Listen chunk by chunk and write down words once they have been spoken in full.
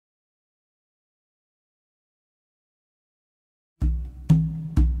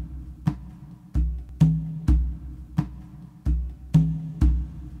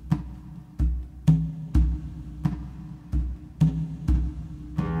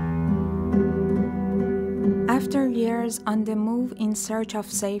years on the move in search of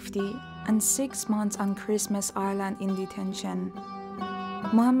safety and 6 months on Christmas Island in detention,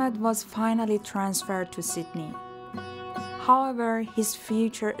 Mohammed was finally transferred to Sydney. However, his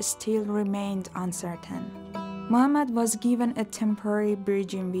future still remained uncertain. Mohammed was given a temporary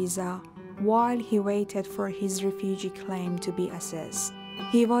bridging visa while he waited for his refugee claim to be assessed.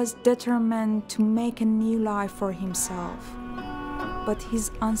 He was determined to make a new life for himself, but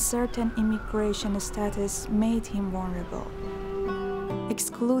his uncertain immigration status made him vulnerable,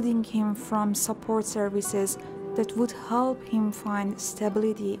 excluding him from support services that would help him find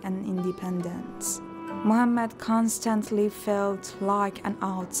stability and independence. Mohammed constantly felt like an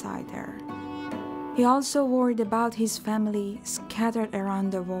outsider. He also worried about his family scattered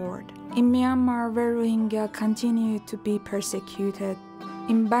around the world. In Myanmar, where Rohingya continued to be persecuted,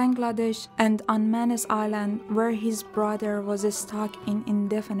 in Bangladesh, and on Manus Island, where his brother was stuck in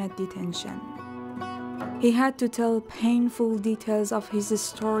indefinite detention. He had to tell painful details of his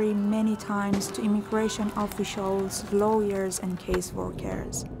story many times to immigration officials, lawyers, and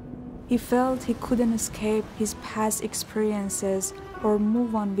caseworkers. He felt he couldn't escape his past experiences or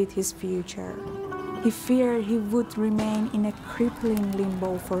move on with his future. He feared he would remain in a crippling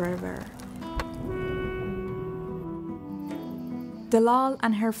limbo forever. Dalal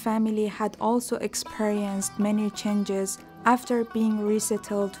and her family had also experienced many changes after being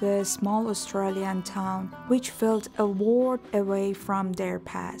resettled to a small Australian town which felt a world away from their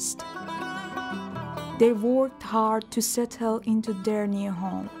past. They worked hard to settle into their new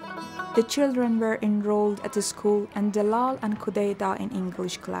home. The children were enrolled at the school and Dalal and Khudaida in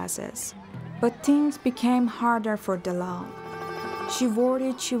English classes. But things became harder for Dalal. She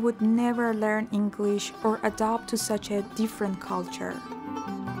worried she would never learn English or adapt to such a different culture.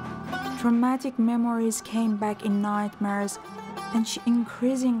 Traumatic memories came back in nightmares, and she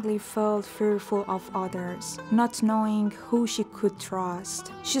increasingly felt fearful of others, not knowing who she could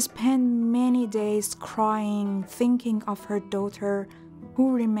trust. She spent many days crying, thinking of her daughter,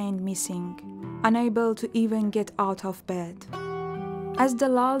 who remained missing, unable to even get out of bed. As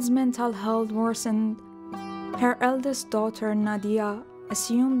Dalal's mental health worsened, her eldest daughter, Nadia,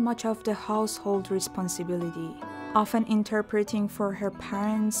 assumed much of the household responsibility, often interpreting for her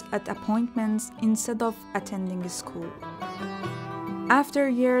parents at appointments instead of attending school. After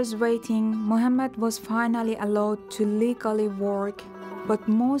years waiting, Mohammed was finally allowed to legally work, but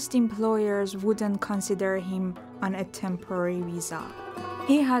most employers wouldn't consider him on a temporary visa.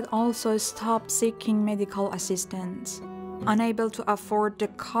 He had also stopped seeking medical assistance, unable to afford the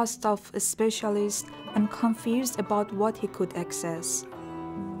cost of a specialist and confused about what he could access.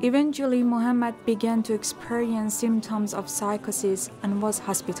 Eventually, Mohammed began to experience symptoms of psychosis and was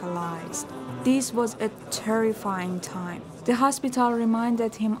hospitalized. This was a terrifying time. The hospital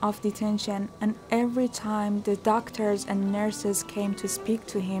reminded him of detention, and every time the doctors and nurses came to speak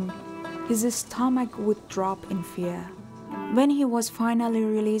to him, his stomach would drop in fear. When he was finally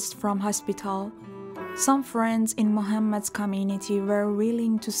released from hospital, some friends in Mohammed's community were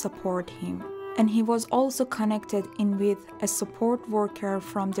willing to support him, and he was also connected in with a support worker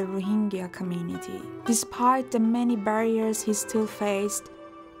from the Rohingya community. Despite the many barriers he still faced,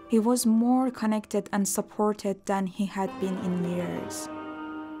 he was more connected and supported than he had been in years.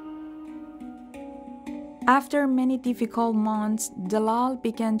 After many difficult months, Dalal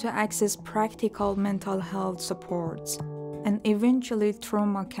began to access practical mental health supports and eventually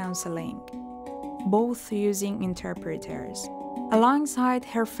trauma counseling, both using interpreters. Alongside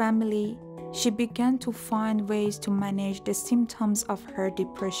her family, she began to find ways to manage the symptoms of her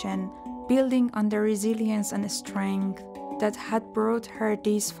depression, building on the resilience and strength that had brought her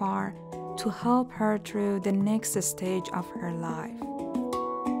this far to help her through the next stage of her life.